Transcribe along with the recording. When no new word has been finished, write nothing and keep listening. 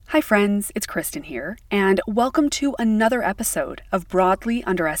Hi friends, it's Kristen here, and welcome to another episode of Broadly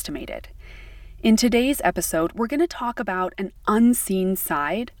Underestimated. In today's episode, we're going to talk about an unseen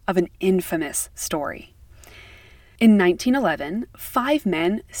side of an infamous story. In 1911, 5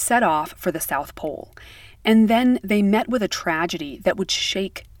 men set off for the South Pole, and then they met with a tragedy that would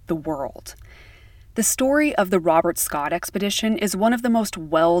shake the world. The story of the Robert Scott expedition is one of the most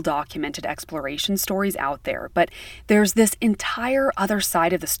well-documented exploration stories out there, but there's this entire other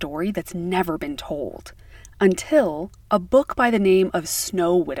side of the story that's never been told, until a book by the name of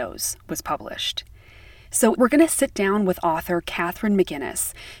Snow Widows was published. So we're going to sit down with author Katharine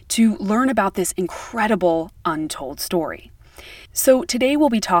McGuinness to learn about this incredible untold story. So today we'll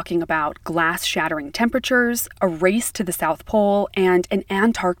be talking about glass-shattering temperatures, a race to the South Pole, and an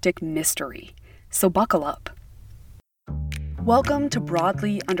Antarctic mystery. So buckle up. Welcome to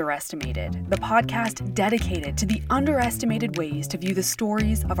Broadly Underestimated, the podcast dedicated to the underestimated ways to view the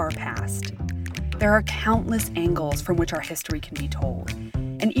stories of our past. There are countless angles from which our history can be told,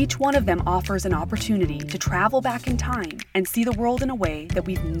 and each one of them offers an opportunity to travel back in time and see the world in a way that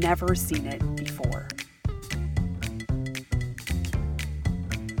we've never seen it before.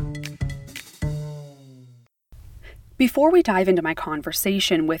 Before we dive into my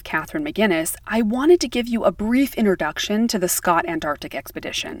conversation with Katharine McGuinness, I wanted to give you a brief introduction to the Scott Antarctic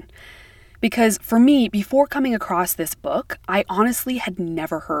expedition. Because for me, before coming across this book, I honestly had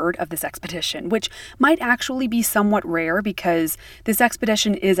never heard of this expedition, which might actually be somewhat rare because this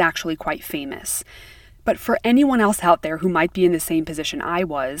expedition is actually quite famous. But for anyone else out there who might be in the same position I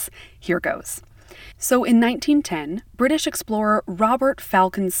was, here goes. So in 1910, British explorer Robert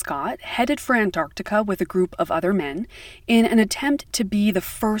Falcon Scott headed for Antarctica with a group of other men in an attempt to be the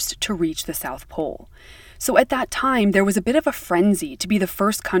first to reach the South Pole. So at that time, there was a bit of a frenzy to be the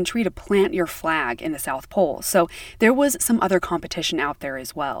first country to plant your flag in the South Pole. So there was some other competition out there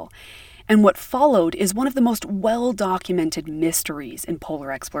as well. And what followed is one of the most well-documented mysteries in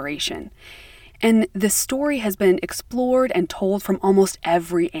polar exploration. And the story has been explored and told from almost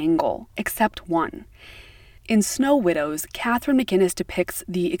every angle, except one. In Snow Widows, Katharine McGuinness depicts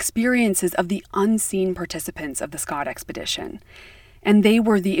the experiences of the unseen participants of the Scott expedition. And they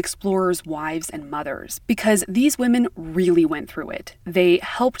were the explorers' wives and mothers, because these women really went through it. They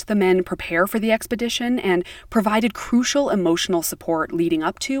helped the men prepare for the expedition and provided crucial emotional support leading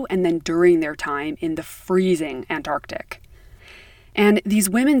up to and then during their time in the freezing Antarctic. And these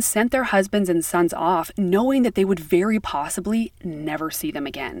women sent their husbands and sons off knowing that they would very possibly never see them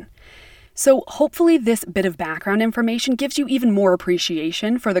again. So hopefully this bit of background information gives you even more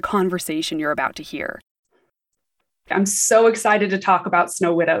appreciation for the conversation you're about to hear. I'm so excited to talk about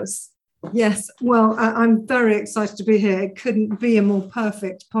Snow Widows. Yes, well, I'm very excited to be here. It couldn't be a more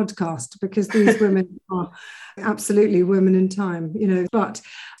perfect podcast because these women are absolutely women in time, But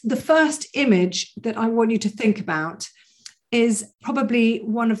the first image that I want you to think about is probably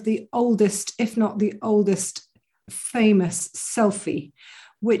one of the oldest, if not the oldest, famous selfie,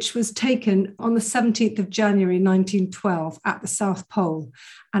 which was taken on the 17th of January 1912 at the South Pole.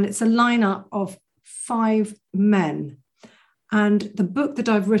 And it's a lineup of 5 men. And the book that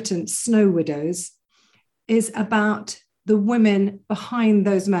I've written, Snow Widows, is about the women behind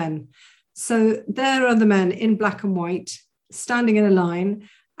those men. So there are the men in black and white, standing in a line,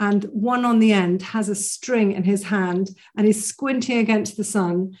 and one on the end has a string in his hand and he's squinting against the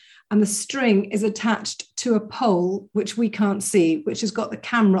sun, and the string is attached to a pole, which we can't see, which has got the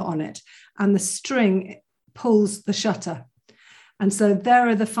camera on it, and the string pulls the shutter. And so there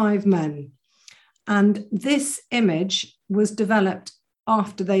are the 5 men. And this image was developed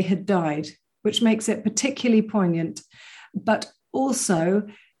after they had died, which makes it particularly poignant. But also,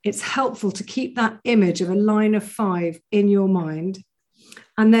 it's helpful to keep that image of a line of 5 in your mind.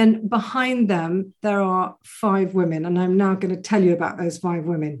 And then behind them, there are 5 women. And I'm now going to tell you about those 5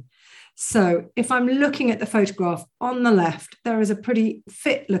 women. So if I'm looking at the photograph on the left, there is a pretty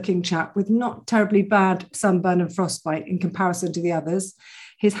fit looking chap with not terribly bad sunburn and frostbite in comparison to the others.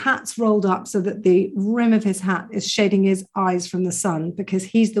 His hat's rolled up so that the rim of his hat is shading his eyes from the sun because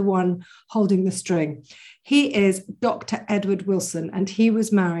he's the one holding the string. He is Dr. Edward Wilson, and he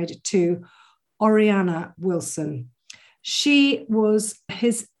was married to Oriana Wilson. She was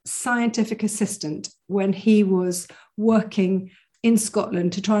his scientific assistant when he was working in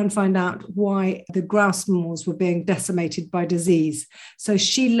Scotland to try and find out why the grouse moors were being decimated by disease. So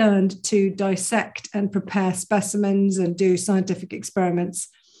she learned to dissect and prepare specimens and do scientific experiments.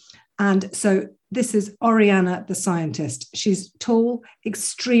 And so this is Oriana, the scientist. She's tall,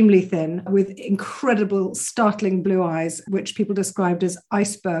 extremely thin, with incredible, startling blue eyes, which people described as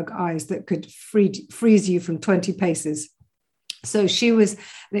iceberg eyes that could freeze you from 20 paces. So she was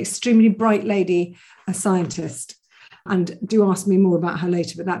an extremely bright lady, a scientist. And do ask me more about her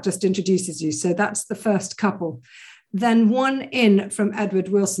later, but that just introduces you. So that's the first couple. Then one in from Edward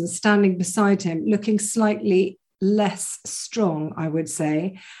Wilson, standing beside him, looking slightly less strong, I would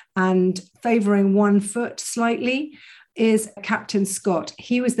say, and favouring one foot slightly, is Captain Scott.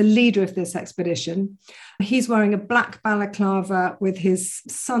 He was the leader of this expedition. He's wearing a black balaclava with his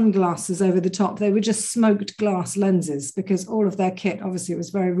sunglasses over the top. They were just smoked glass lenses because all of their kit, obviously,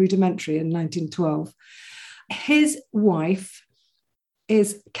 was very rudimentary in 1912. His wife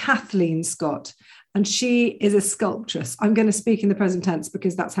is Kathleen Scott, and she is a sculptress. I'm going to speak in the present tense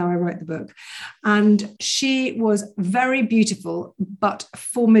because that's how I write the book. And she was very beautiful, but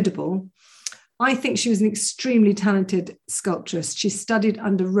formidable. I think she was an extremely talented sculptress. She studied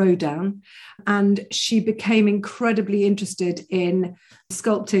under Rodin, and she became incredibly interested in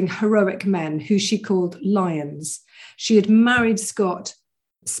sculpting heroic men who she called lions. She had married Scott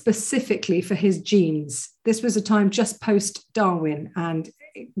specifically for his genes. This was a time just post-Darwin and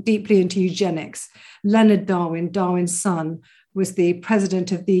deeply into eugenics. Leonard Darwin, Darwin's son, was the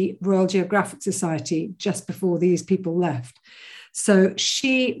president of the Royal Geographic Society just before these people left. So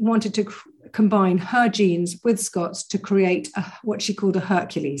she wanted to combine her genes with Scott's to create what she called a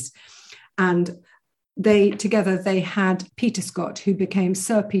Hercules. And they had Peter Scott, who became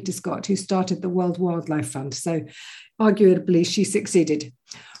Sir Peter Scott, who started the World Wildlife Fund. So arguably she succeeded.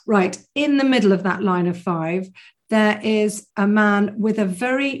 Right, in the middle of that line of five, there is a man with a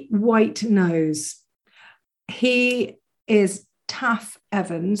very white nose. He is Taff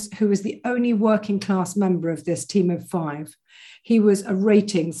Evans, who is the only working class member of this team of five. He was a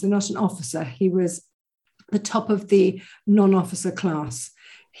rating, so not an officer. He was the top of the non-officer class.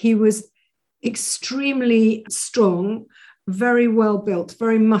 He was extremely strong, very well built,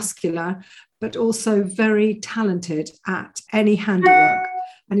 very muscular, but also very talented at any handiwork.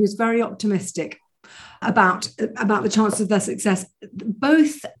 And he was very optimistic about the chances of their success.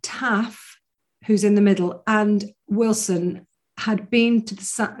 Both Taff, who's in the middle, and Wilson had been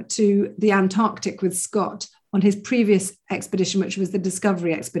to the Antarctic with Scott on his previous expedition, which was the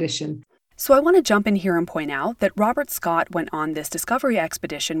Discovery Expedition. So I want to jump in here and point out that Robert Scott went on this discovery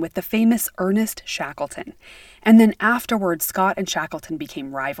expedition with the famous Ernest Shackleton. And then afterwards, Scott and Shackleton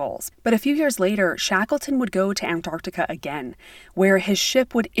became rivals. But a few years later, Shackleton would go to Antarctica again, where his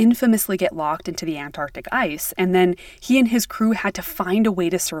ship would infamously get locked into the Antarctic ice, and then he and his crew had to find a way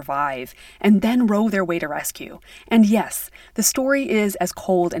to survive and then row their way to rescue. And yes, the story is as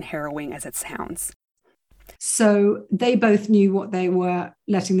cold and harrowing as it sounds. So they both knew what they were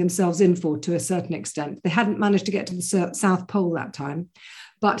letting themselves in for to a certain extent. They hadn't managed to get to the South Pole that time.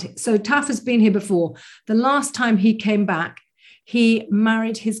 But so Taff has been here before. The last time he came back, he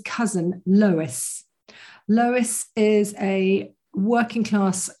married his cousin, Lois. Lois is a working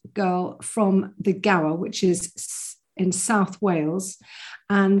class girl from the Gower, which is in South Wales.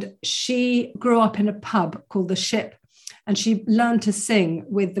 And she grew up in a pub called The Ship. And she learned to sing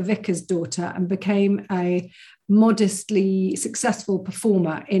with the vicar's daughter and became a modestly successful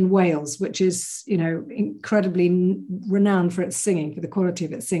performer in Wales, which is, incredibly renowned for its singing, for the quality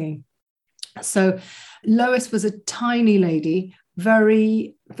of its singing. So Lois was a tiny lady,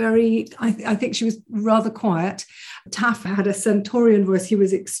 very, very, I think she was rather quiet. Taff had a stentorian voice. He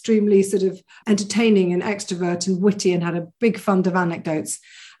was extremely sort of entertaining and extrovert and witty and had a big fund of anecdotes.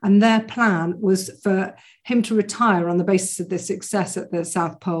 And their plan was for him to retire on the basis of this success at the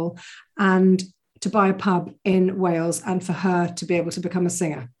South Pole and to buy a pub in Wales and for her to be able to become a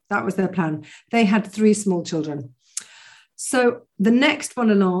singer. That was their plan. They had 3 small children. So the next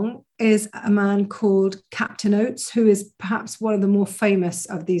one along is a man called Captain Oates, who is perhaps one of the more famous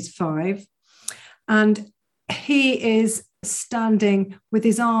of these 5. And he is standing with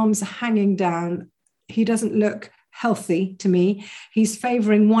his arms hanging down. He doesn't look healthy to me. He's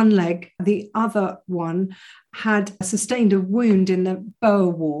favouring one leg. The other one had sustained a wound in the Boer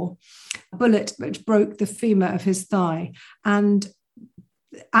War, a bullet which broke the femur of his thigh. And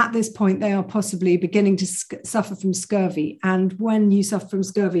at this point, they are possibly beginning to suffer from scurvy. And when you suffer from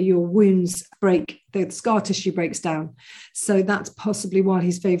scurvy, your wounds break, the scar tissue breaks down. So that's possibly why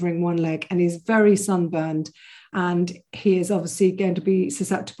he's favouring one leg. And he's very sunburned. And he is obviously going to be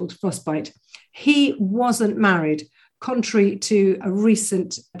susceptible to frostbite. He wasn't married, contrary to a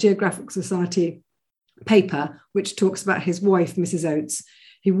recent Geographic Society paper, which talks about his wife, Mrs. Oates.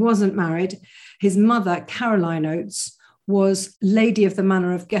 He wasn't married. His mother, Caroline Oates, was Lady of the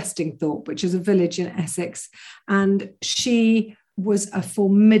Manor of Gestingthorpe, which is a village in Essex. And she was a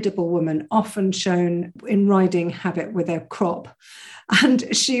formidable woman, often shown in riding habit with a crop.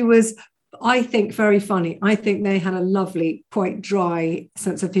 And she was I think very funny. I think they had a lovely, quite dry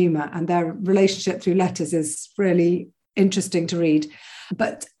sense of humor, and their relationship through letters is really interesting to read.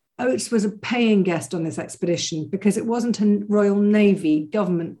 But Oates was a paying guest on this expedition because it wasn't a Royal Navy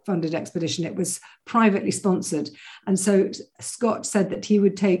government-funded expedition. It was privately sponsored. And so Scott said that he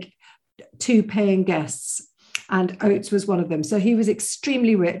would take 2 paying guests, and Oates was one of them. So he was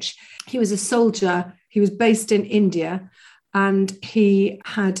extremely rich. He was a soldier. He was based in India, and he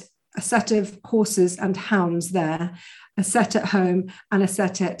had a set of horses and hounds there, a set at home and a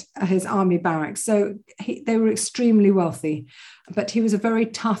set at his army barracks. So they were extremely wealthy, but he was a very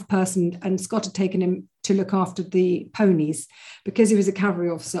tough person, and Scott had taken him to look after the ponies because he was a cavalry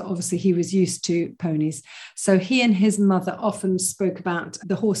officer. Obviously, he was used to ponies. So he and his mother often spoke about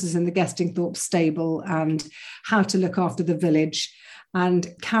the horses in the Gestingthorpe stable and how to look after the village.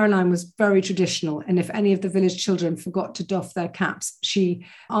 And Caroline was very traditional. And if any of the village children forgot to doff their caps, she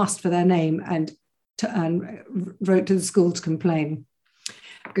asked for their name and wrote to the school to complain,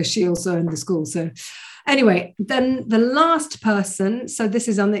 because she also owned the school. So anyway, then the last person, so this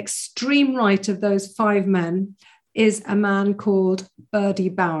is on the extreme right of those 5 men, is a man called Bertie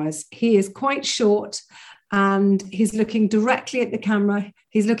Bowers. He is quite short and he's looking directly at the camera.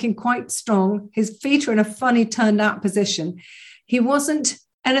 He's looking quite strong. His feet are in a funny turned out position. He wasn't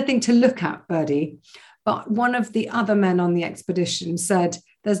anything to look at, Bertie, but one of the other men on the expedition said,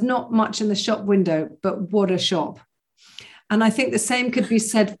 "There's not much in the shop window, but what a shop." And I think the same could be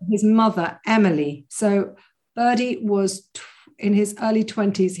said for his mother, Emily. So Bertie was in his early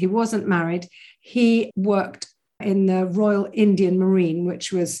 20s. He wasn't married. He worked in the Royal Indian Marine,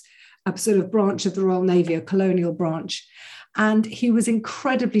 which was a sort of branch of the Royal Navy, a colonial branch. And he was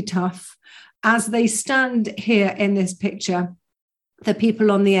incredibly tough. As they stand here in this picture, the people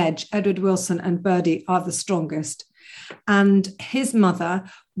on the edge, Edward Wilson and Bertie, are the strongest. And his mother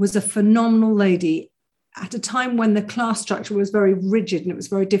was a phenomenal lady at a time when the class structure was very rigid and it was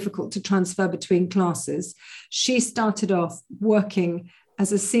very difficult to transfer between classes. She started off working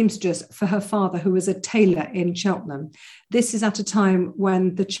as a seamstress for her father, who was a tailor in Cheltenham. This is at a time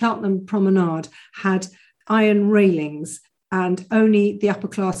when the Cheltenham Promenade had iron railings and only the upper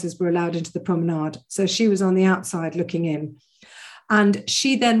classes were allowed into the promenade. So she was on the outside looking in. And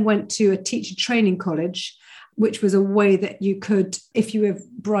she then went to a teacher training college, which was a way that you could, if you were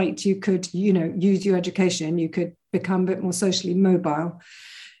bright, you could, use your education and you could become a bit more socially mobile.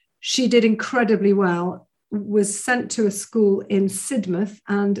 She did incredibly well, was sent to a school in Sidmouth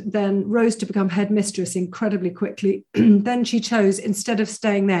and then rose to become headmistress incredibly quickly. Then she chose, instead of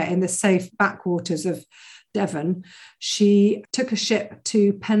staying there in the safe backwaters of Devon, she took a ship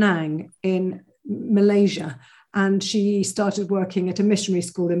to Penang in Malaysia, and she started working at a missionary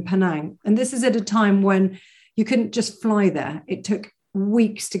school in Penang. And this is at a time when you couldn't just fly there. It took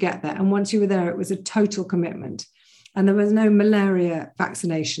weeks to get there. And once you were there, it was a total commitment. And there was no malaria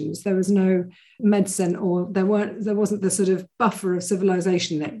vaccinations. There was no medicine, or there wasn't the sort of buffer of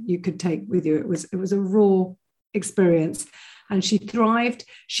civilization that you could take with you. It was a raw experience. And she thrived.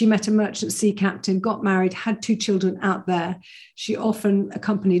 She met a merchant sea captain, got married, had 2 children out there. She often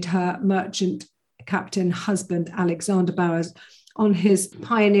accompanied her merchant captain husband, Alexander Bowers, on his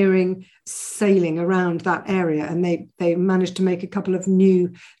pioneering sailing around that area. And they managed to make a couple of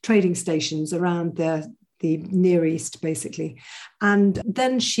new trading stations around the Near East, basically. And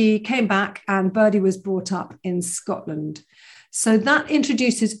then she came back, and Bertie was brought up in Scotland. So that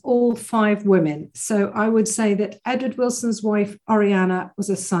introduces all 5 women. So I would say that Edward Wilson's wife, Oriana, was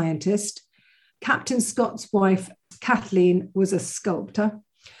a scientist. Captain Scott's wife, Kathleen, was a sculptor.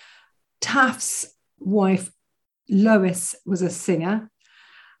 Taft's wife, Lois, was a singer.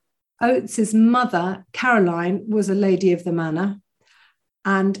 Oates's mother, Caroline, was a lady of the manor.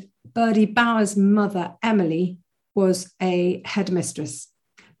 And Bertie Bowers' mother, Emily, was a headmistress.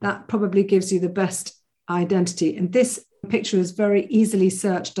 That probably gives you the best identity. And this picture is very easily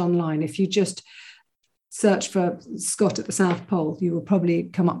searched online. If you just search for Scott at the South Pole, you will probably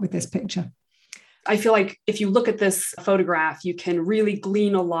come up with this picture. I feel like if you look at this photograph, you can really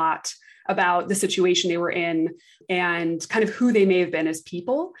glean a lot about the situation they were in and kind of who they may have been as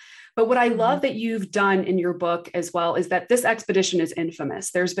people. But what I love that you've done in your book as well is that this expedition is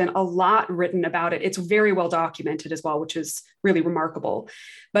infamous. There's been a lot written about it. It's very well documented as well, which is really remarkable.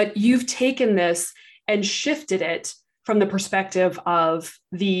 But you've taken this and shifted it from the perspective of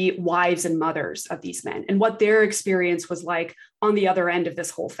the wives and mothers of these men and what their experience was like on the other end of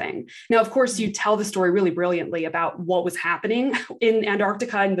this whole thing. Now, of course, you tell the story really brilliantly about what was happening in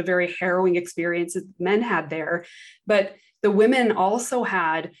Antarctica and the very harrowing experiences men had there. But the women also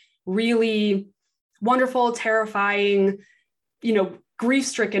had really wonderful, terrifying,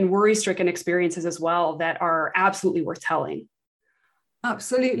 grief-stricken, worry-stricken experiences as well that are absolutely worth telling.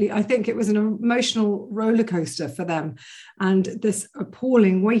 Absolutely. I think it was an emotional roller coaster for them, and this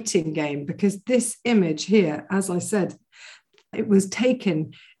appalling waiting game, because this image here, as I said, it was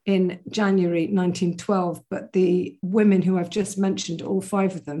taken in January 1912, but the women who I've just mentioned, all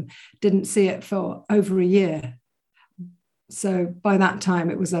 5 of them, didn't see it for over a year. So by that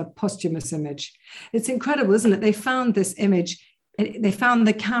time, it was a posthumous image. It's incredible, isn't it? They found this image, they found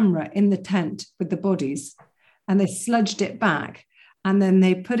the camera in the tent with the bodies, and they sludged it back. And then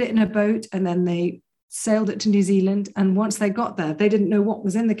they put it in a boat, and then they sailed it to New Zealand. And once they got there, they didn't know what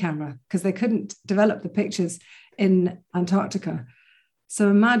was in the camera because they couldn't develop the pictures in Antarctica. So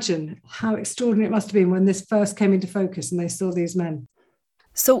imagine how extraordinary it must have been when this first came into focus and they saw these men.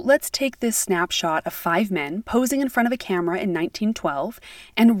 So let's take this snapshot of 5 men posing in front of a camera in 1912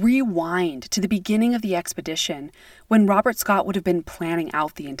 and rewind to the beginning of the expedition when Robert Scott would have been planning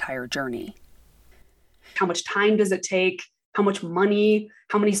out the entire journey. How much time does it take? How much money?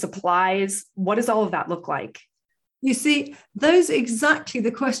 How many supplies? What does all of that look like? You see, those are exactly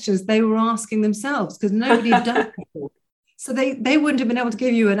the questions they were asking themselves because nobody had done it before. So they wouldn't have been able to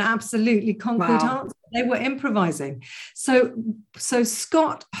give you an absolutely concrete answer. They were improvising. So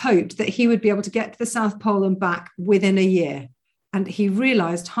Scott hoped that he would be able to get to the South Pole and back within a year. And he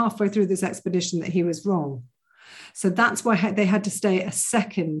realized halfway through this expedition that he was wrong. So that's why they had to stay a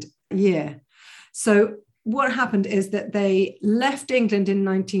second year. So what happened is that they left England in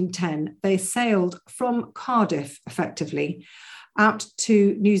 1910. They sailed from Cardiff, effectively, out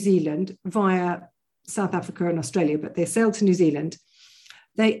to New Zealand via South Africa and Australia, but they sailed to New Zealand.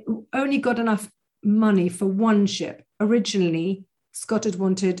 They only got enough money for 1 ship. Originally, Scott had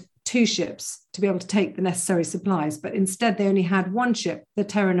wanted 2 ships to be able to take the necessary supplies, but instead they only had 1 ship, the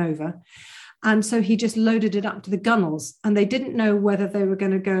Terra Nova. And so he just loaded it up to the gunwales, and they didn't know whether they were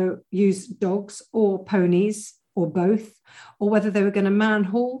going to go use dogs or ponies or both, or whether they were going to man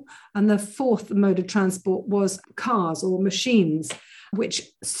haul. And the 4th mode of transport was cars or machines, which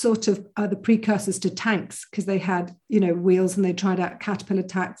sort of are the precursors to tanks because they had, wheels, and they tried out Caterpillar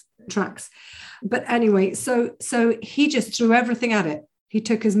tracks. But anyway, so he just threw everything at it. He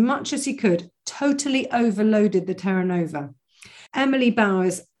took as much as he could, totally overloaded the Terra Nova. Emily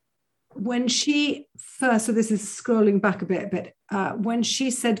Bowers, when she first, so this is scrolling back a bit, but when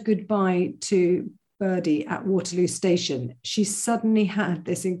she said goodbye to Birdie at Waterloo Station, she suddenly had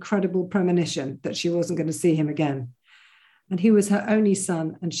this incredible premonition that she wasn't going to see him again. And he was her only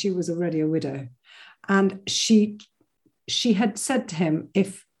son, and she was already a widow. And she had said to him,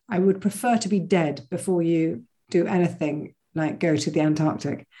 if I would prefer to be dead before you do anything like go to the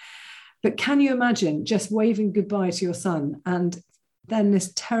Antarctic. But can you imagine just waving goodbye to your son and then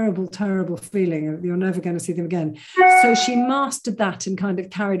this terrible, terrible feeling of you're never going to see them again? So she mastered that and kind of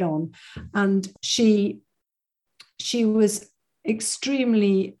carried on. And she was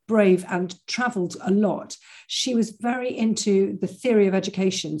extremely brave and traveled a lot. She was very into the theory of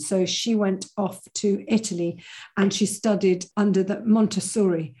education. So she went off to Italy and she studied under the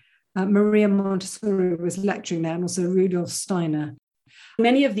Montessori. Maria Montessori was lecturing there, and also Rudolf Steiner.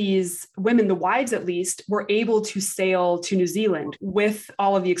 Many of these women, the wives at least, were able to sail to New Zealand with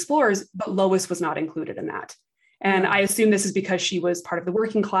all of the explorers, but Lois was not included in that. And I assume this is because she was part of the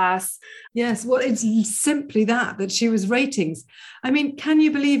working class. Yes, well, it's simply that she was ratings. I mean, can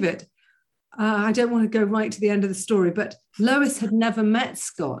you believe it? I don't want to go right to the end of the story, but Lois had never met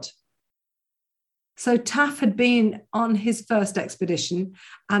Scott. So Taff had been on his first expedition,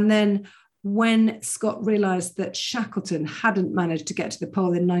 and then when Scott realized that Shackleton hadn't managed to get to the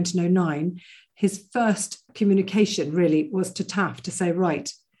pole in 1909, his first communication really was to Taff to say,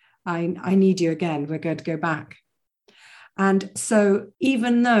 right, I need you again. We're going to go back. And so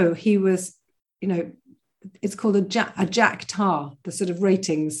even though he was, it's called a Jack Tar, the sort of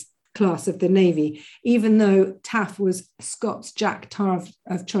ratings class of the Navy, even though Taff was Scott's Jack Tar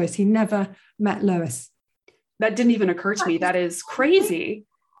of choice, he never met Lois. That didn't even occur to me. That is crazy.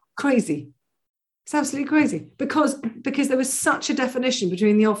 Crazy. It's absolutely crazy because there was such a definition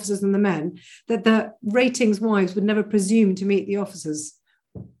between the officers and the men that the ratings wives would never presume to meet the officers.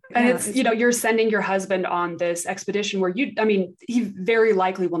 And it's you're sending your husband on this expedition where he very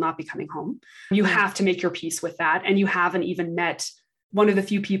likely will not be coming home. You have to make your peace with that. And you haven't even met one of the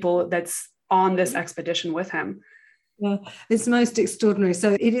few people that's on this expedition with him. Yeah, it's most extraordinary.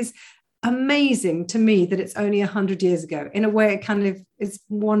 So it is amazing to me that it's only 100 years ago. In a way, it kind of is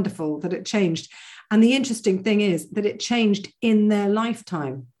wonderful that it changed. And the interesting thing is that it changed in their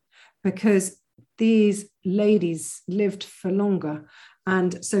lifetime because these ladies lived for longer.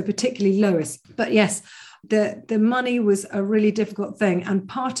 And so particularly Lois. But yes, The money was a really difficult thing. And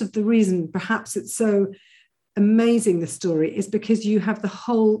part of the reason perhaps it's so amazing, the story, is because you have the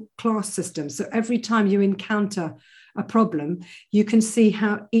whole class system. So every time you encounter a problem, you can see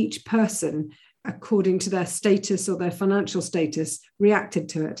how each person, according to their status or their financial status, reacted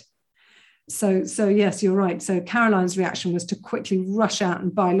to it. So yes, you're right. So Caroline's reaction was to quickly rush out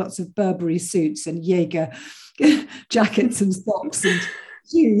and buy lots of Burberry suits and Jaeger jackets and socks and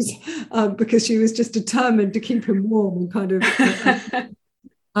shoes, because she was just determined to keep him warm and kind of.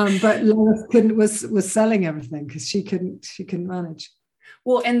 But Lois was selling everything because she couldn't manage.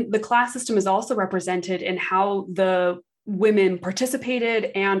 Well, and the class system is also represented in how the women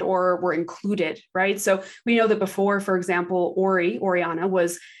participated and or were included, right? So we know that before, for example, Oriana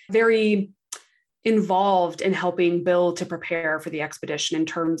was very involved in helping Bill to prepare for the expedition in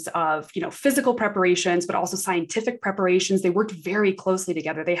terms of, physical preparations, but also scientific preparations. They worked very closely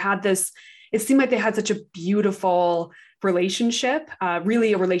together. It seemed like they had such a beautiful relationship,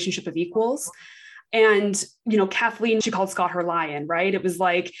 really a relationship of equals. And, Kathleen, she called Scott her lion, right? It was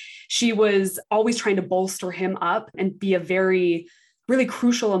like she was always trying to bolster him up and be a very, really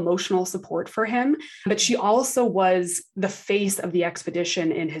crucial emotional support for him. But she also was the face of the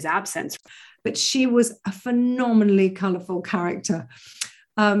expedition in his absence. But she was a phenomenally colourful character.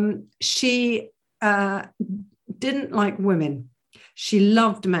 She didn't like women. She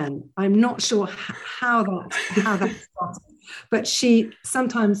loved men. I'm not sure how that started, but she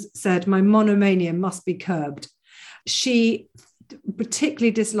sometimes said, my monomania must be curbed. She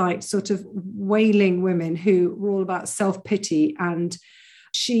particularly disliked sort of wailing women who were all about self-pity, and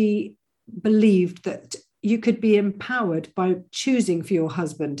she believed that you could be empowered by choosing for your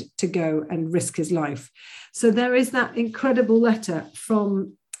husband to go and risk his life. So there is that incredible letter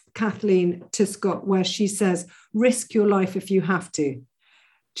from Kathleen to Scott where she says, risk your life if you have to.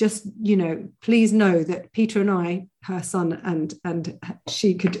 Just, please know that Peter and I, her son, and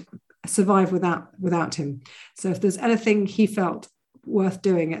she could survive without him. So if there's anything he felt worth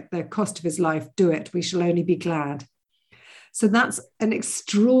doing at the cost of his life, do it. We shall only be glad. So that's an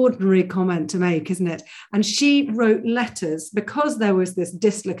extraordinary comment to make, isn't it? And she wrote letters because there was this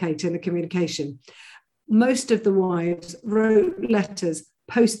dislocate in the communication. Most of the wives wrote letters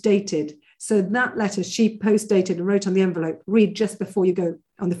post-dated. So that letter she post-dated and wrote on the envelope, read just before you go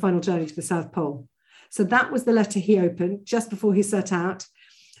on the final journey to the South Pole. So that was the letter he opened just before he set out.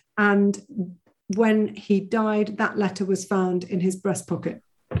 And when he died, that letter was found in his breast pocket.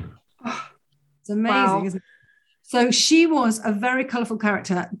 It's amazing, isn't it? So she was a very colourful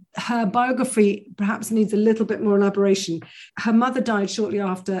character. Her biography perhaps needs a little bit more elaboration. Her mother died shortly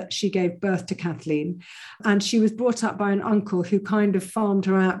after she gave birth to Kathleen, and she was brought up by an uncle who kind of farmed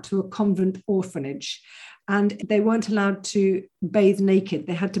her out to a convent orphanage. And they weren't allowed to bathe naked.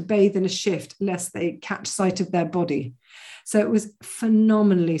 They had to bathe in a shift lest they catch sight of their body. So it was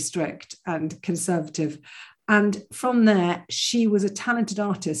phenomenally strict and conservative. And from there, she was a talented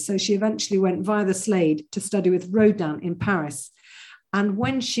artist. So she eventually went via the Slade to study with Rodin in Paris. And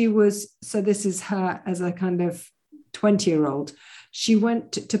when she was, so this is her as a kind of 20-year-old, she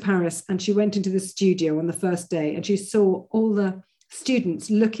went to Paris and she went into the studio on the first day and she saw all the students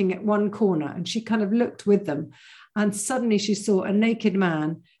looking at one corner and she kind of looked with them. And suddenly she saw a naked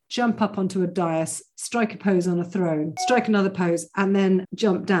man jump up onto a dais, strike a pose on a throne, strike another pose, and then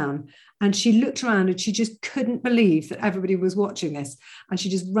jump down. And she looked around and she just couldn't believe that everybody was watching this. And she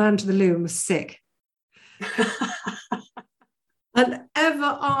just ran to the loo and was sick. And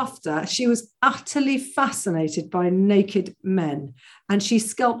ever after, she was utterly fascinated by naked men. And she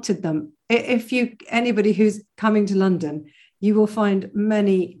sculpted them. Anybody who's coming to London, you will find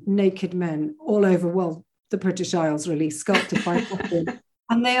many naked men all over, well, the British Isles really, sculpted by Kathleen.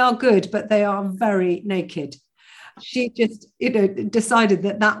 And they are good, but they are very naked. She just, decided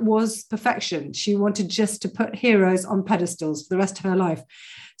that was perfection. She wanted just to put heroes on pedestals for the rest of her life.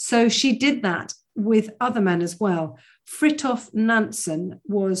 So she did that with other men as well. Fridtjof Nansen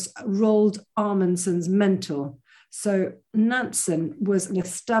was Roald Amundsen's mentor. So Nansen was an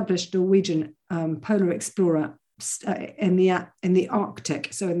established Norwegian polar explorer in the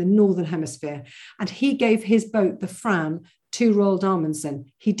Arctic, so in the northern hemisphere. And he gave his boat, the Fram, to Roald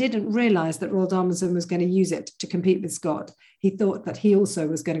Amundsen. He didn't realize that Roald Amundsen was going to use it to compete with Scott. He thought that he also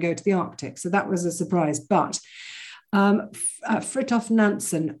was going to go to the Arctic. So that was a surprise. But Fridtjof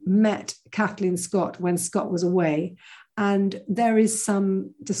Nansen met Kathleen Scott when Scott was away. And there is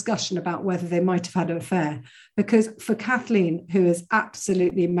some discussion about whether they might have had an affair, because for Kathleen, who is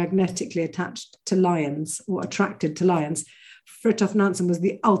absolutely magnetically attached to lions or attracted to lions, Fridtjof Nansen was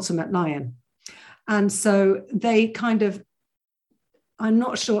the ultimate lion. And so they kind of I'm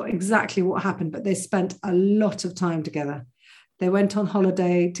not sure exactly what happened, but they spent a lot of time together. They went on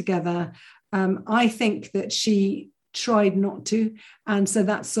holiday together. I think that she tried not to. And so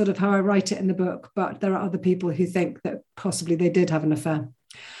that's sort of how I write it in the book. But there are other people who think that possibly they did have an affair.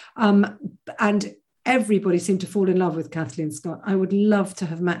 And everybody seemed to fall in love with Kathleen Scott. I would love to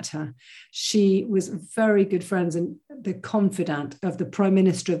have met her. She was very good friends and the confidant of the Prime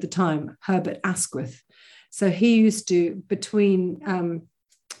Minister of the time, Herbert Asquith. So he used to, between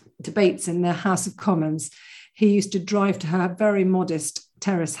debates in the House of Commons, he used to drive to her very modest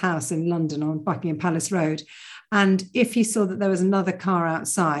terrace house in London on Buckingham Palace Road. And if he saw that there was another car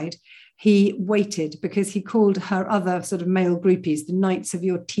outside, he waited, because he called her other sort of male groupies the knights of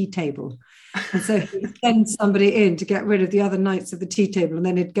your tea table. And so he'd send somebody in to get rid of the other knights of the tea table, and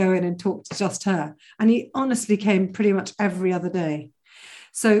then he'd go in and talk to just her. And he honestly came pretty much every other day.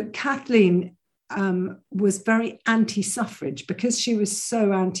 So Kathleen was very anti-suffrage because she was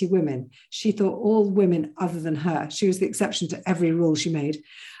so anti-women. She thought all women other than her, she was the exception to every rule she made,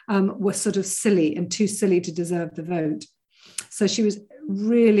 were sort of silly and too silly to deserve the vote. So she was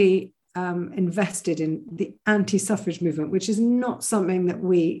really invested in the anti-suffrage movement, which is not something that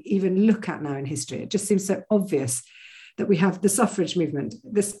we even look at now in history. It just seems so obvious that we have the suffrage movement.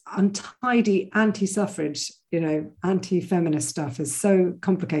 This untidy anti-suffrage, anti-feminist stuff is so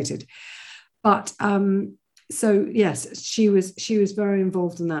complicated. But so yes, she was very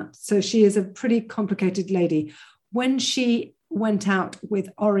involved in that. So she is a pretty complicated lady. When she went out with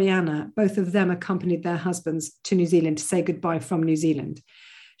Oriana, both of them accompanied their husbands to New Zealand to say goodbye from New Zealand.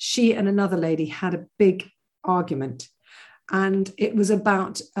 She and another lady had a big argument, and it was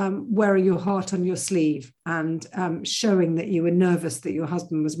about wearing your heart on your sleeve and showing that you were nervous that your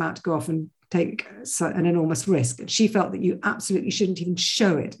husband was about to go off and take an enormous risk. And she felt that you absolutely shouldn't even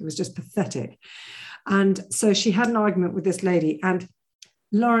show it. It was just pathetic. And so she had an argument with this lady, and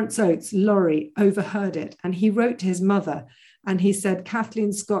Lawrence Oates, Laurie, overheard it. And he wrote to his mother and he said,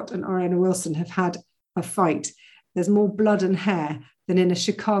 Kathleen Scott and Oriana Wilson have had a fight. There's more blood and hair than in a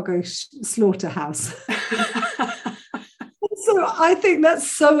Chicago slaughterhouse. So I think that's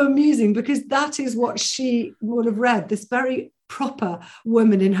so amusing, because that is what she would have read, this very proper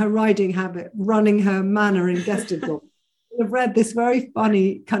woman in her riding habit, running her manor in Gesterdorf. Would have read this very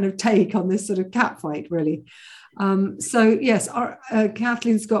funny kind of take on this sort of catfight, really. So yes,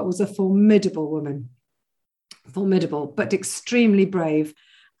 Kathleen Scott was a formidable woman, formidable, but extremely brave,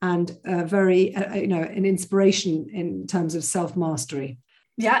 and very, an inspiration in terms of self-mastery.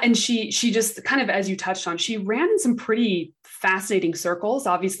 Yeah, and she just kind of, as you touched on, she ran in some pretty fascinating circles,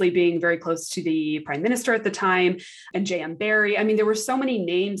 obviously being very close to the Prime Minister at the time and J.M. Barrie. I mean, there were so many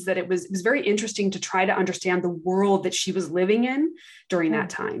names that it was very interesting to try to understand the world that she was living in during that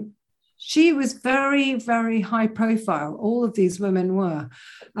time. She was very, very high profile. All of these women were,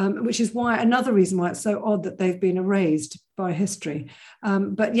 which is why another reason why it's so odd that they've been erased by history.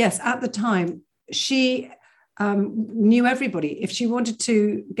 But yes, at the time, she knew everybody. If she wanted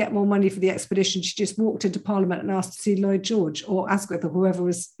to get more money for the expedition, she just walked into Parliament and asked to see Lloyd George or Asquith or whoever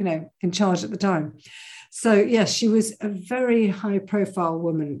was, in charge at the time. So yes, she was a very high profile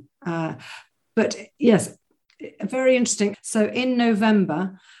woman. But yes, very interesting. So in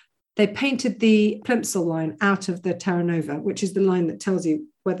November, they painted the Plimsoll line out of the Terra Nova, which is the line that tells you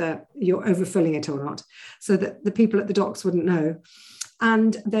whether you're overfilling it or not, so that the people at the docks wouldn't know.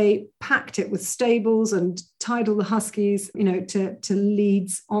 And they packed it with stables and tied all the huskies, to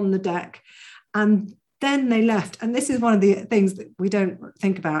leads on the deck. And then they left. And this is one of the things that we don't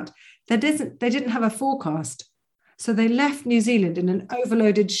think about. They didn't have a forecast. So they left New Zealand in an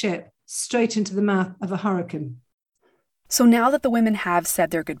overloaded ship straight into the mouth of a hurricane. So now that the women have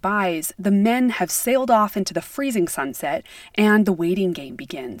said their goodbyes, the men have sailed off into the freezing sunset, and the waiting game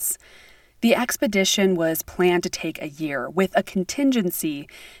begins. The expedition was planned to take a year, with a contingency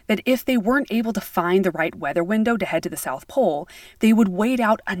that if they weren't able to find the right weather window to head to the South Pole, they would wait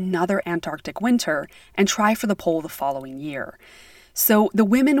out another Antarctic winter and try for the pole the following year. So the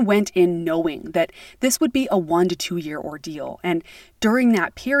women went in knowing that this would be a 1 to 2 year ordeal, and during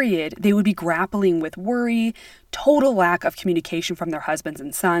that period, they would be grappling with worry, total lack of communication from their husbands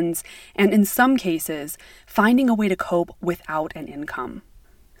and sons, and in some cases, finding a way to cope without an income.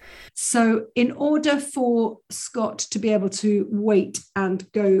 So in order for Scott to be able to wait and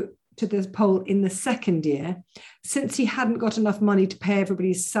go to the pole in the second year, since he hadn't got enough money to pay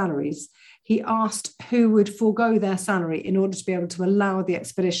everybody's salaries, he asked who would forego their salary in order to be able to allow the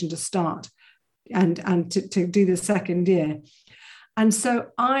expedition to start and to do the second year. And so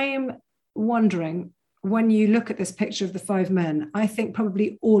I'm wondering, when you look at this picture of the 5 men, I think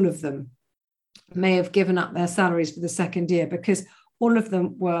probably all of them may have given up their salaries for the second year, because all of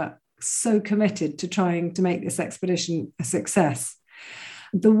them were so committed to trying to make this expedition a success.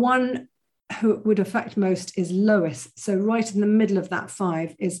 The one who it would affect most is Lois. So right in the middle of that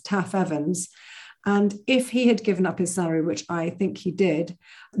 5 is Taff Evans. And if he had given up his salary, which I think he did,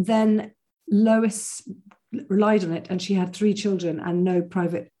 then Lois relied on it, and she had 3 children and no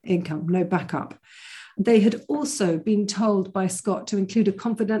private income, no backup. They had also been told by Scott to include a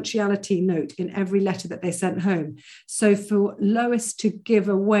confidentiality note in every letter that they sent home. So for Lois to give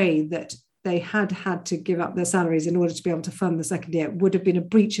away that they had to give up their salaries in order to be able to fund the second year would have been a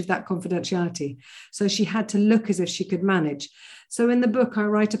breach of that confidentiality. So she had to look as if she could manage. So in the book, I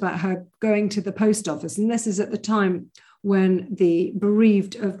write about her going to the post office, and this is at the time when the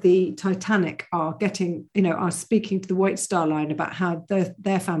bereaved of the Titanic are speaking to the White Star Line about how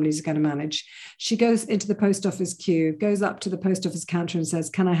their families are going to manage. She goes into the post office queue, goes up to the post office counter and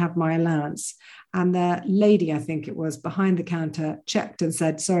says, "Can I have my allowance?" And the lady, I think it was, behind the counter checked and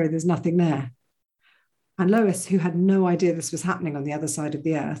said, "Sorry, there's nothing there." And Lois, who had no idea this was happening on the other side of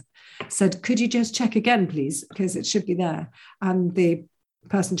the earth, said, "Could you just check again, please? Because it should be there." And the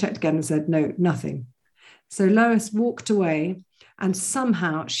person checked again and said, "No, nothing." So Lois walked away, and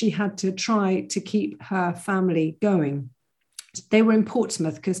somehow she had to try to keep her family going. They were in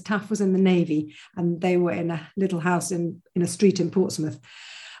Portsmouth because Taff was in the Navy, and they were in a little house in a street in Portsmouth.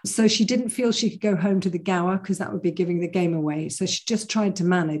 So she didn't feel she could go home to the Gower because that would be giving the game away. So she just tried to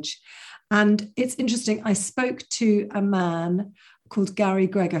manage. And it's interesting, I spoke to a man called Gary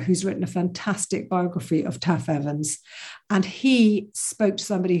Gregor, who's written a fantastic biography of Taff Evans. And he spoke to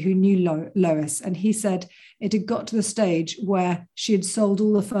somebody who knew Lois, and he said it had got to the stage where she had sold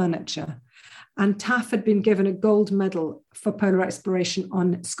all the furniture. And Taff had been given a gold medal for polar exploration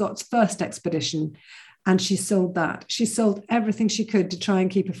on Scott's first expedition, and she sold that. She sold everything she could to try and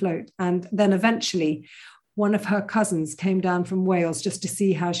keep afloat. And then eventually, one of her cousins came down from Wales just to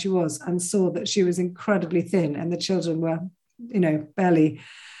see how she was and saw that she was incredibly thin and the children were barely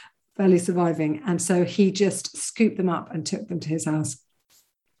surviving. And so he just scooped them up and took them to his house,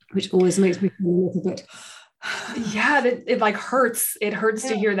 which always makes me feel a little bit. Yeah, it like hurts. It hurts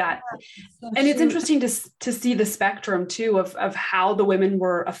to hear that. And it's interesting to see the spectrum too of how the women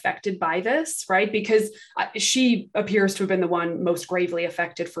were affected by this, right? Because she appears to have been the one most gravely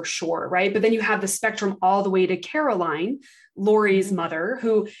affected for sure, right? But then you have the spectrum all the way to Caroline, Laurie's mother,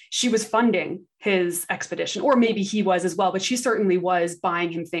 who she was funding his expedition, or maybe he was as well, but she certainly was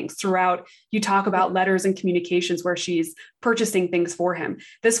buying him things throughout. You talk about letters and communications where she's purchasing things for him.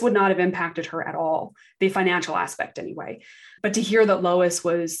 This would not have impacted her at all, the financial aspect anyway. But to hear that Lois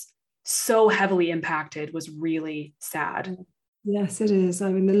was so heavily impacted was really sad. Yes, it is. I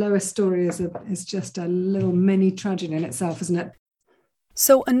mean, the Lois story is just a little mini tragedy in itself, isn't it?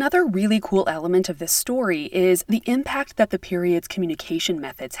 So another really cool element of this story is the impact that the period's communication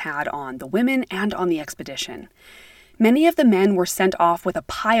methods had on the women and on the expedition. Many of the men were sent off with a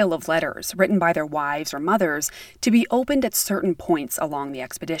pile of letters written by their wives or mothers to be opened at certain points along the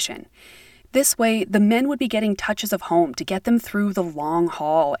expedition. This way, the men would be getting touches of home to get them through the long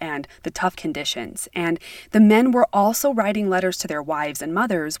haul and the tough conditions. And the men were also writing letters to their wives and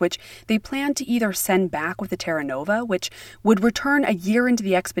mothers, which they planned to either send back with the Terra Nova, which would return a year into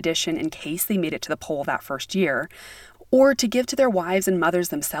the expedition in case they made it to the pole that first year, or to give to their wives and mothers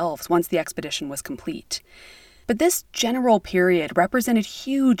themselves once the expedition was complete. But this general period represented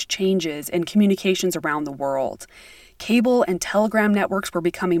huge changes in communications around the world. Cable and telegram networks were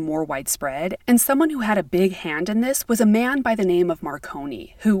becoming more widespread, and someone who had a big hand in this was a man by the name of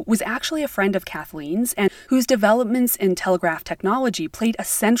Marconi, who was actually a friend of Kathleen's and whose developments in telegraph technology played a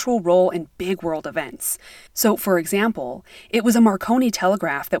central role in big world events. So, for example, it was a Marconi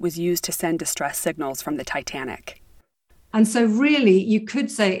telegraph that was used to send distress signals from the Titanic. And so really, you could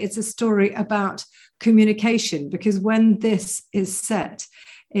say it's a story about communication, because when this is set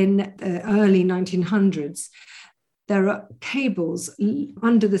in the early 1900s, there are cables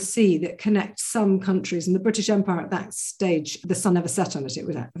under the sea that connect some countries. And the British Empire at that stage, the sun never set on it. It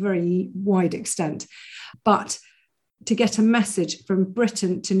was at a very wide extent. But to get a message from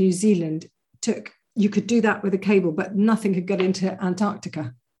Britain to New Zealand you could do that with a cable, but nothing could get into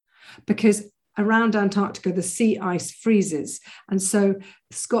Antarctica, because around Antarctica, the sea ice freezes. And so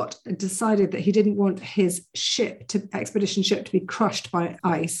Scott decided that he didn't want his expedition ship to be crushed by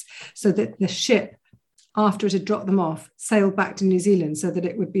ice, so that the ship, after it had dropped them off, sailed back to New Zealand so that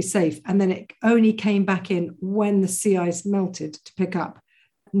it would be safe. And then it only came back in when the sea ice melted to pick up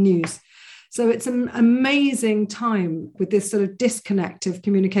news. So it's an amazing time with this sort of disconnect of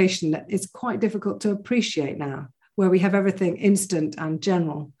communication that is quite difficult to appreciate now, where we have everything instant and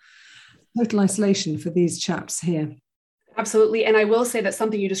general. Total isolation for these chaps here. Absolutely. And I will say that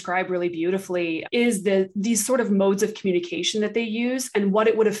something you describe really beautifully is these sort of modes of communication that they use and what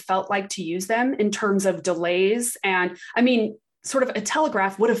it would have felt like to use them in terms of delays. And I mean, sort of a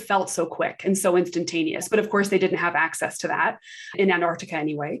telegraph would have felt so quick and so instantaneous, but of course they didn't have access to that in Antarctica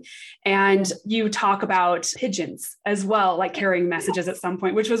anyway. And you talk about pigeons as well, like carrying messages at some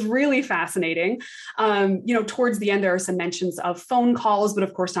point, which was really fascinating. Towards the end, there are some mentions of phone calls, but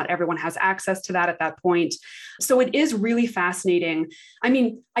of course not everyone has access to that at that point. So it is really fascinating. I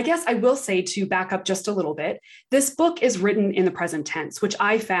mean, I guess I will say, to back up just a little bit, this book is written in the present tense, which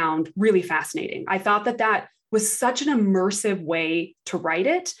I found really fascinating. I thought that was such an immersive way to write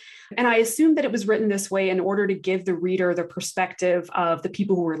it. And I assumed that it was written this way in order to give the reader the perspective of the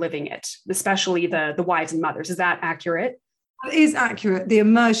people who were living it, especially the wives and mothers. Is that accurate? It is accurate. The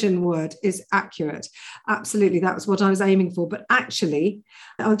immersion word is accurate. Absolutely. That was what I was aiming for. But actually,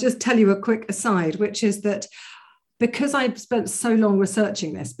 I'll just tell you a quick aside, which is that because I've spent so long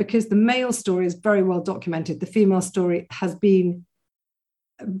researching this, because the male story is very well documented, the female story has been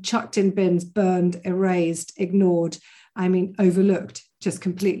chucked in bins, burned, erased, ignored, overlooked just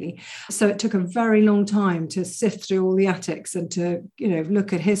completely. So it took a very long time to sift through all the attics and to,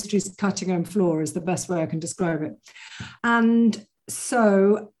 look at history's cutting room floor is the best way I can describe it. And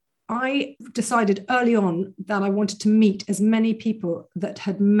so I decided early on that I wanted to meet as many people that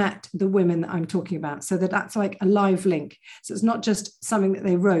had met the women that I'm talking about, so that's like a live link. So it's not just something that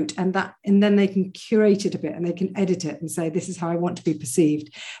they wrote and then they can curate it a bit and they can edit it and say, this is how I want to be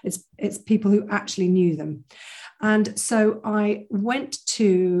perceived. It's people who actually knew them. And so I went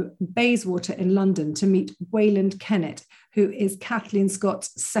to Bayswater in London to meet Wayland Kennett, who is Kathleen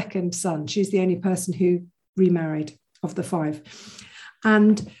Scott's second son. She's the only person who remarried of the five.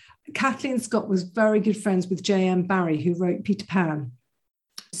 And Kathleen Scott was very good friends with J.M. Barrie, who wrote Peter Pan.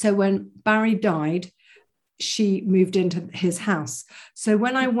 So when Barrie died, she moved into his house. So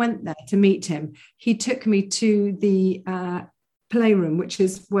when I went there to meet him, he took me to the playroom, which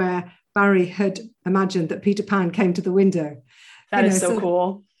is where Barrie had imagined that Peter Pan came to the window. That is so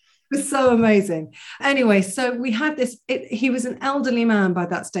cool. It was so amazing. Anyway, so we had this, he was an elderly man by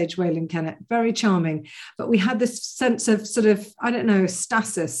that stage, Wayland Kennett, very charming. But we had this sense of sort of, I don't know,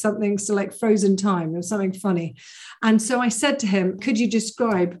 stasis, something so like frozen time or something funny. And so I said to him, could you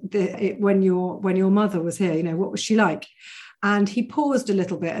describe when your mother was here, what was she like? And he paused a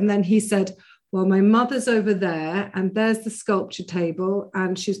little bit and then he said, well, my mother's over there and there's the sculpture table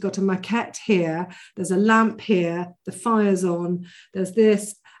and she's got a maquette here. There's a lamp here. The fire's on. There's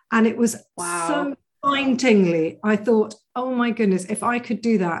this. And it was so mind-tingly. I thought, oh my goodness, if I could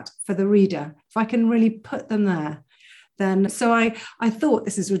do that for the reader, if I can really put them there, then so I thought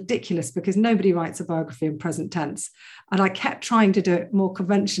this is ridiculous because nobody writes a biography in present tense. And I kept trying to do it more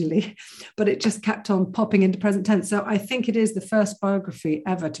conventionally, but it just kept on popping into present tense. So I think it is the first biography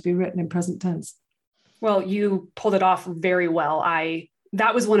ever to be written in present tense. Well, you pulled it off very well.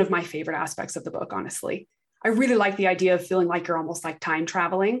 That was one of my favorite aspects of the book, honestly. I really like the idea of feeling like you're almost like time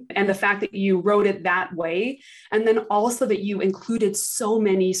traveling, and the fact that you wrote it that way. And then also that you included so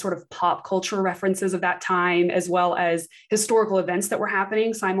many sort of pop culture references of that time, as well as historical events that were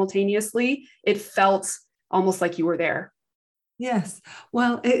happening simultaneously. It felt almost like you were there. Yes.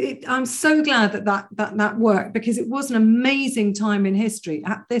 Well, I'm so glad that worked, because it was an amazing time in history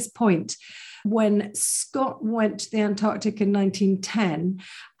at this point. When Scott went to the Antarctic in 1910,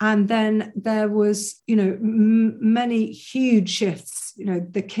 and then there was, many huge shifts.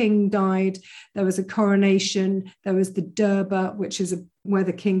 The king died, there was a coronation, there was the Durbar, which is where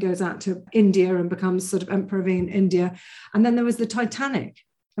the king goes out to India and becomes sort of emperor of India. And then there was the Titanic.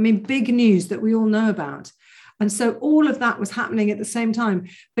 Big news that we all know about. And so all of that was happening at the same time.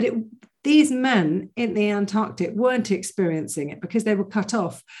 But these men in the Antarctic weren't experiencing it because they were cut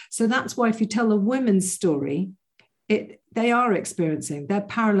off. So that's why if you tell a women's story, they are experiencing their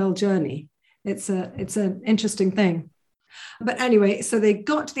parallel journey. It's an interesting thing. But anyway, so they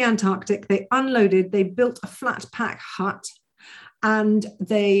got to the Antarctic, they unloaded, they built a flat pack hut, and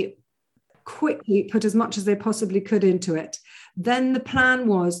they quickly put as much as they possibly could into it. Then the plan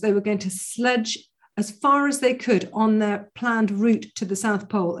was they were going to sledge as far as they could on their planned route to the South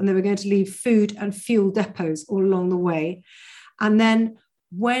Pole, and they were going to leave food and fuel depots all along the way. And then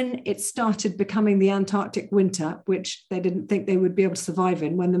when it started becoming the Antarctic winter, which they didn't think they would be able to survive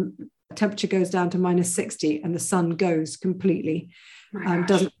in, when the temperature goes down to -60 and the sun goes completely,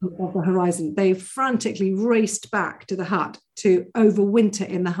 doesn't come above the horizon, they frantically raced back to the hut to overwinter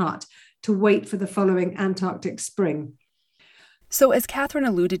in the hut to wait for the following Antarctic spring. So as Catherine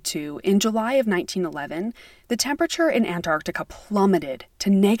alluded to, in July of 1911, the temperature in Antarctica plummeted to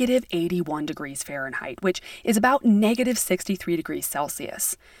negative 81 degrees Fahrenheit, which is about negative 63 degrees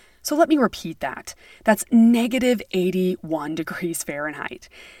Celsius. So let me repeat that. That's negative 81 degrees Fahrenheit.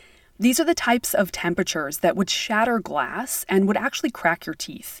 These are the types of temperatures that would shatter glass and would actually crack your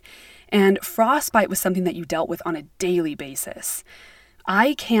teeth. And frostbite was something that you dealt with on a daily basis.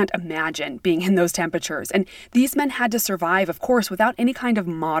 I can't imagine being in those temperatures, and these men had to survive, of course, without any kind of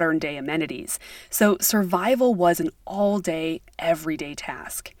modern-day amenities. So survival was an all-day, everyday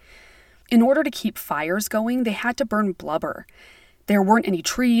task. In order to keep fires going, they had to burn blubber. There weren't any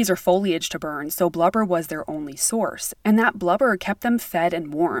trees or foliage to burn, so blubber was their only source. And that blubber kept them fed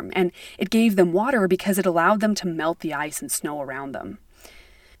and warm, and it gave them water because it allowed them to melt the ice and snow around them.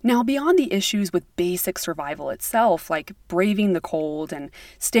 Now, beyond the issues with basic survival itself, like braving the cold and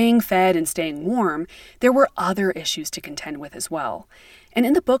staying fed and staying warm, there were other issues to contend with as well. And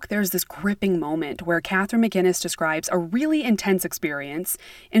in the book, there's this gripping moment where Catherine McGinnis describes a really intense experience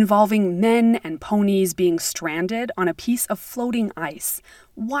involving men and ponies being stranded on a piece of floating ice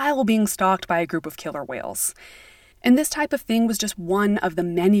while being stalked by a group of killer whales. And this type of thing was just one of the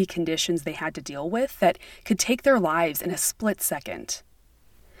many conditions they had to deal with that could take their lives in a split second.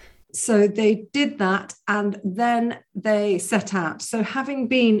 So they did that, and then they set out. So having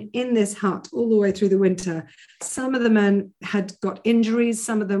been in this hut all the way through the winter, some of the men had got injuries,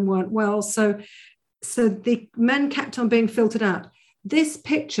 some of them weren't well. So the men kept on being filtered out. This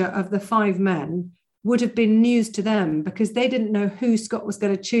picture of the 5 men would have been news to them because they didn't know who Scott was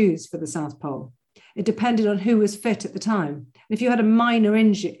going to choose for the South Pole. It depended on who was fit at the time. If you had a minor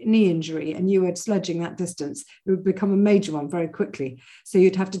knee injury and you were sledging that distance, it would become a major one very quickly. So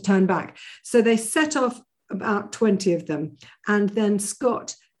you'd have to turn back. So they set off about 20 of them. And then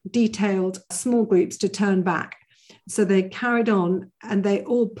Scott detailed small groups to turn back. So they carried on and they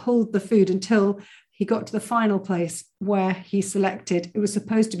all pulled the food until he got to the final place where he selected. It was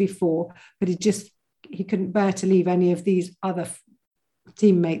supposed to be 4, but he couldn't bear to leave any of these other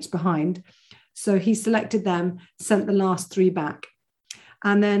teammates behind. So he selected them, sent the last 3 back.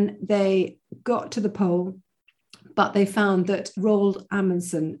 And then they got to the pole, but they found that Roald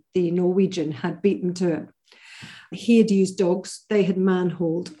Amundsen, the Norwegian, had beaten to it. He had used dogs, they had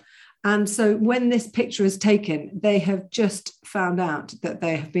man-hauled. And so when this picture is taken, they have just found out that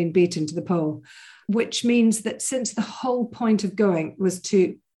they have been beaten to the pole, which means that since the whole point of going was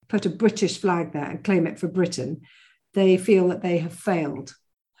to put a British flag there and claim it for Britain, they feel that they have failed.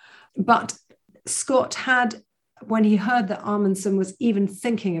 But Scott had, when he heard that Amundsen was even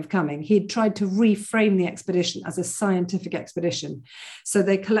thinking of coming, he'd tried to reframe the expedition as a scientific expedition. So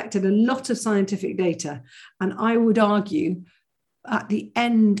they collected a lot of scientific data. And I would argue at the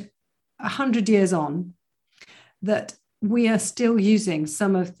end, 100 years on, that we are still using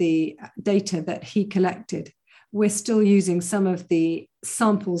some of the data that he collected. We're still using some of the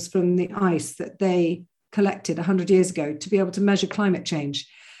samples from the ice that they collected 100 years ago to be able to measure climate change.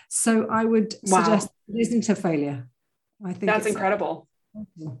 So I would suggest it isn't a failure. I think that's incredible.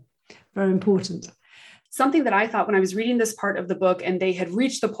 Very important. Something that I thought when I was reading this part of the book and they had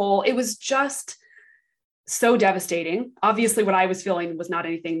reached the pole, it was just so devastating. Obviously, what I was feeling was not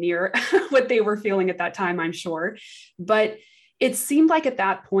anything near what they were feeling at that time, I'm sure. But it seemed like at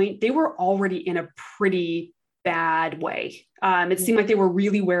that point, they were already in a pretty bad way. It seemed like they were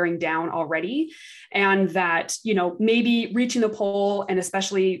really wearing down already, and that, maybe reaching the pole and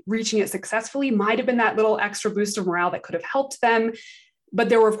especially reaching it successfully might have been that little extra boost of morale that could have helped them. But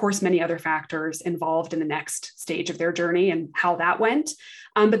there were, of course, many other factors involved in the next stage of their journey and how that went.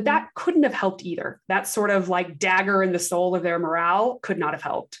 But that couldn't have helped either. That sort of like dagger in the soul of their morale could not have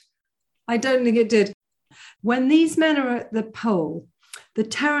helped. I don't think it did. When these men are at the pole, the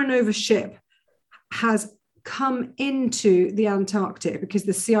Terra Nova ship has come into the Antarctic because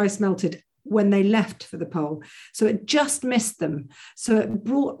the sea ice melted when they left for the pole. So it just missed them. So it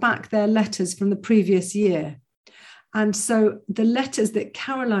brought back their letters from the previous year. And so the letters that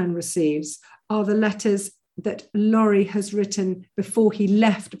Caroline receives are the letters that Laurie has written before he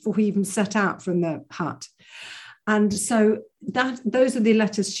left, before he even set out from the hut. And so those are the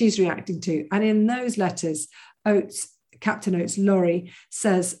letters she's reacting to. And in those letters, Captain Oates, Laurie,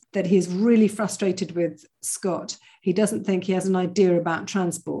 says that he is really frustrated with Scott. He doesn't think he has an idea about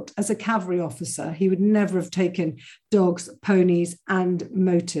transport. As a cavalry officer, he would never have taken dogs, ponies, and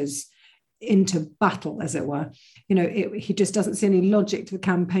motors into battle, as it were. He just doesn't see any logic to the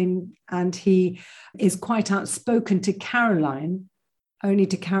campaign, and he is quite outspoken to Caroline, only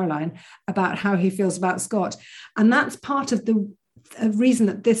to Caroline, about how he feels about Scott. And that's part of the a reason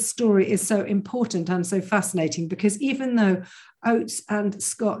that this story is so important and so fascinating, because even though Oates and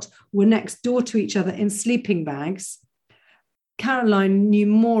Scott were next door to each other in sleeping bags, Caroline knew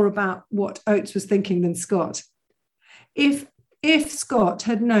more about what Oates was thinking than Scott. If Scott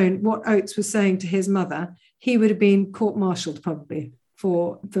had known what Oates was saying to his mother, he would have been court-martialed probably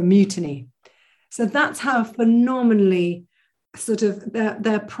for mutiny. So that's how phenomenally sort of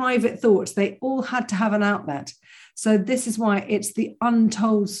their private thoughts, they all had to have an outlet. So this is why it's the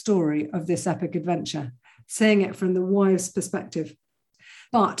untold story of this epic adventure, seeing it from the wife's perspective.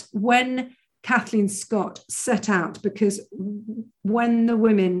 But when Kathleen Scott set out, because when the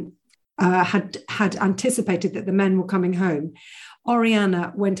women had anticipated that the men were coming home,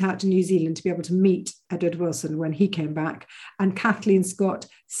 Oriana went out to New Zealand to be able to meet Edward Wilson when he came back, and Kathleen Scott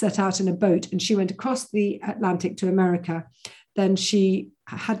set out in a boat and she went across the Atlantic to America. Then she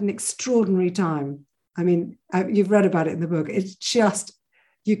had an extraordinary time. I mean, you've read about it in the book. It's just,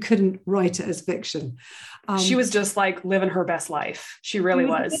 you couldn't write it as fiction. She was just like living her best life. She really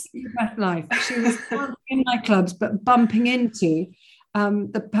was. Her best life. She was in nightclubs, but bumping into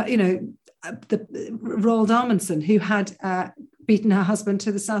the Roald Amundsen, who had beaten her husband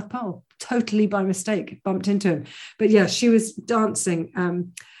to the South Pole, totally by mistake, bumped into him. But yeah, she was dancing,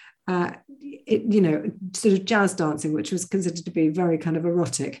 sort of jazz dancing, which was considered to be very kind of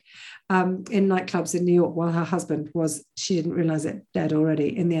erotic, in nightclubs in New York, while her husband was, she didn't realize it, dead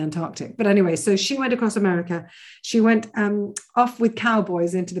already in the Antarctic. But anyway, so she went across America. She went off with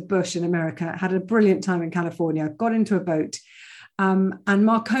cowboys into the bush in America, had a brilliant time in California, got into a boat. And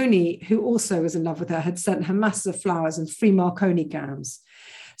Marconi, who also was in love with her, had sent her masses of flowers and free Marconi gowns.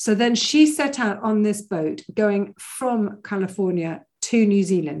 So then she set out on this boat going from California to New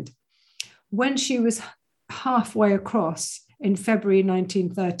Zealand. When she was halfway across in February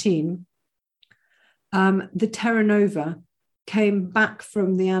 1913, the Terra Nova came back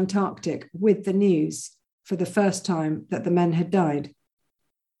from the Antarctic with the news for the first time that the men had died.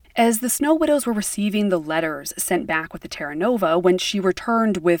 As the Snow Widows were receiving the letters sent back with the Terra Nova, when she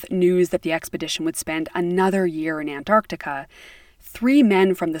returned with news that the expedition would spend another year in Antarctica, 3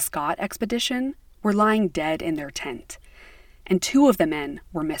 men from the Scott expedition were lying dead in their tent, and 2 of the men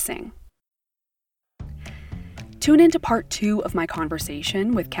were missing. Tune into part 2 of my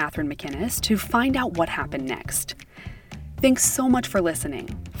conversation with Catherine McInnes to find out what happened next. Thanks so much for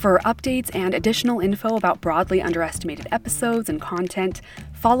listening. For updates and additional info about broadly underestimated episodes and content,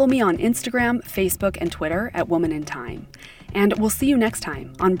 follow me on Instagram, Facebook, and Twitter at Woman in Time. And we'll see you next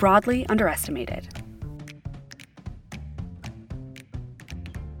time on Broadly Underestimated.